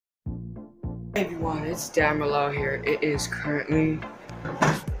Hey everyone, it's Damerlo here. It is currently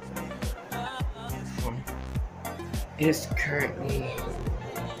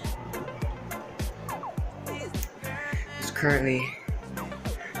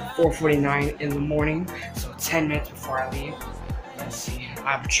 4:49 in the morning, so 10 minutes before I leave. Let's see.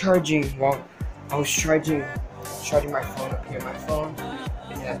 I'm charging. Well, I was charging my phone up here. My phone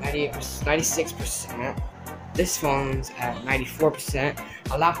is at 96%. This phone's at 94%.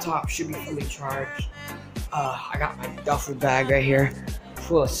 My laptop should be fully charged. I got my duffel bag right here,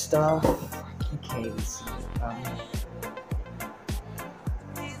 full of stuff. You can't even see it. I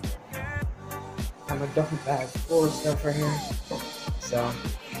have a duffel bag full of stuff right here. So,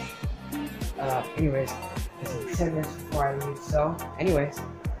 anyways, this is 10 minutes before I leave. So, anyways,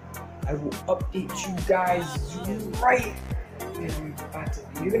 I will update you guys right.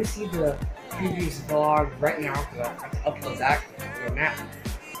 You're gonna see the previous vlog right now because I have to upload that.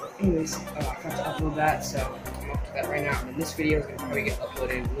 Anyways, I have to upload that, so I'm up to that right now. And then this video is gonna probably get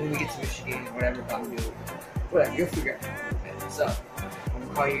uploaded when we get to Michigan or whatever. But I'm doing whatever. You'll figure it out. So I'm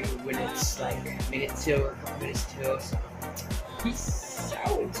gonna call you when it's like minute till, a couple minutes till. So peace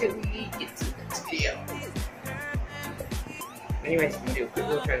out until we get to the next video. Anyways, I'm gonna do a quick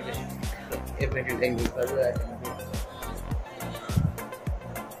little transition. If I do anything, but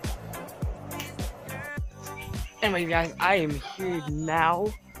anyway, guys, I am here now.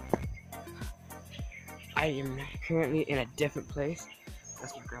 I am currently in a different place.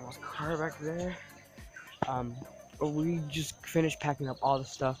 That's my grandma's car back there. We just finished packing up all the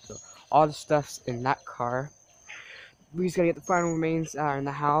stuff, so all the stuff's in that car. We just gotta get the final remains in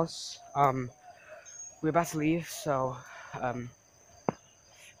the house. We're about to leave, so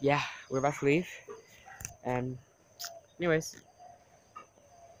yeah, we're about to leave. And anyways,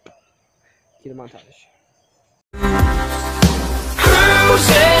 cue the montage.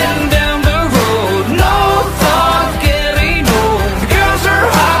 Cruising down the road, no thought getting old. The girls are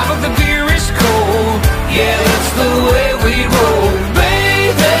hot, but the beer is cold. Yeah, that's the way we roll.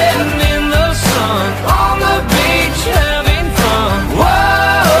 Bathing in the sun, on the beach having fun.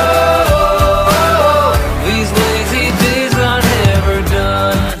 Whoa, these lazy days are never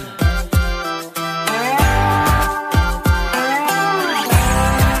done.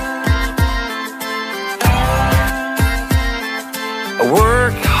 I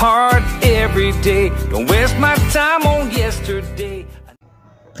work hard every day, don't waste my time on yesterday.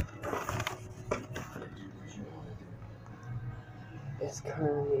 It's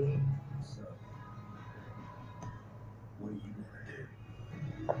currently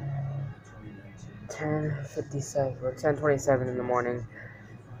 10:57 or 10:27 in the morning.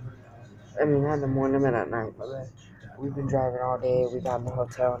 I mean, not in the morning, but at night. But we've been driving all day. We got in the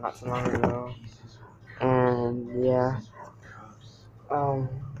hotel not too long ago, and yeah,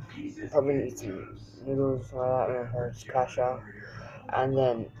 probably need some noodles or that, and her cash out, and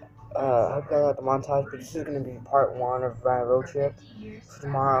then I hope you guys like the montage. But this is gonna be part one of my road trip. For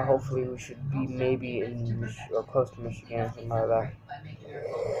tomorrow, hopefully, we should be maybe in or close to Michigan or something like that.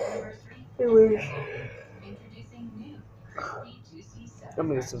 Anyways, I'm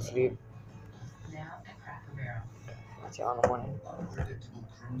gonna get some sleep. I'll see you on the morning. Unpredictable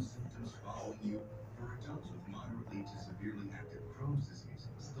Crohn's symptoms follow you. For adults with moderately to severely active Crohn's disease,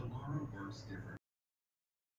 Stelara works differently.